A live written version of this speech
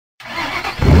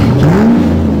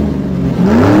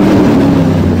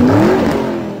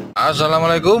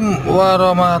Assalamualaikum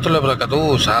warahmatullahi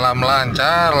wabarakatuh. Salam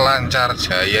lancar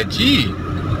jaya Ji.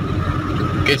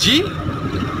 Keji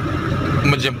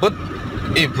menjemput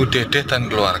Ibu Dedeh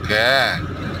dan keluarga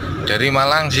dari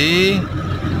Malang Ji.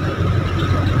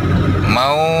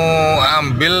 Mau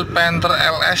ambil Panther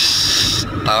LS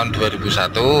tahun 2001.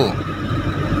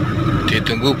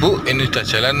 Ditunggu Bu, ini sudah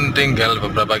jalan tinggal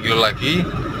beberapa kilo lagi.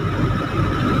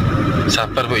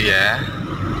 Sabar Bu ya.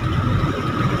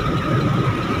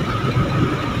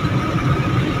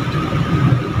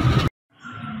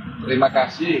 Terima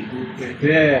kasih Bu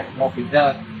Dedeh,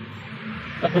 mobilnya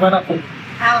bagaimana Bu?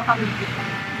 Alhamdulillah.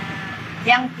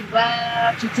 Yang dua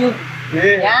jujur,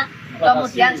 ya.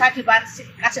 Kemudian saya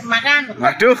dikasih makan.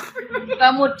 Waduh.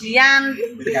 Kemudian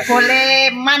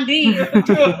boleh mandi,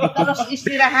 terus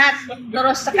istirahat,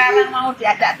 terus sekarang mau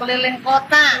diajak keliling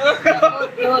kota.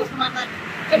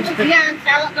 Kemudian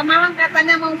kalau ke Malang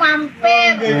katanya mau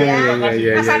mampir, ya.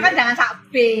 Asalkan jangan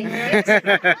sakit.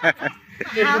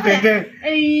 Ibu Dedeh,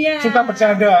 iya. suka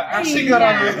bercanda, asik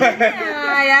orangnya.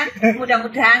 Ya.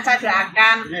 Mudah-mudahan saya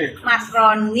doakan Mas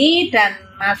Roni dan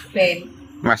Mas Ben.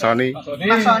 Mas Sony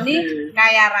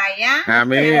kaya raya,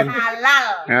 amin,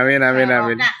 halal, amin.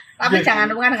 Nah, tapi jangan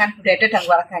lupa dengan Bu Dedeh dan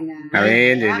keluarganya.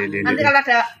 Amin. Ya. Nanti kalau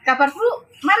ada kabar Bu,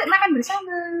 mari makan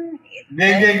bersama.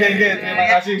 Terima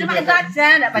kasih. Cuma itu aja,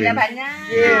 tidak banyak-banyak.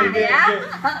 Ya.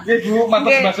 Bu,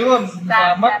 matur suwun.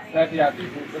 Selamat, hati-hati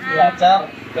Bu, lancar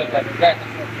dan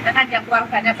dengan yang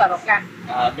keluarganya barokah.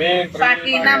 Amin.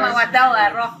 Sakinah mawaddah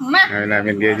warahmah.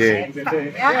 Amin.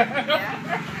 Ya.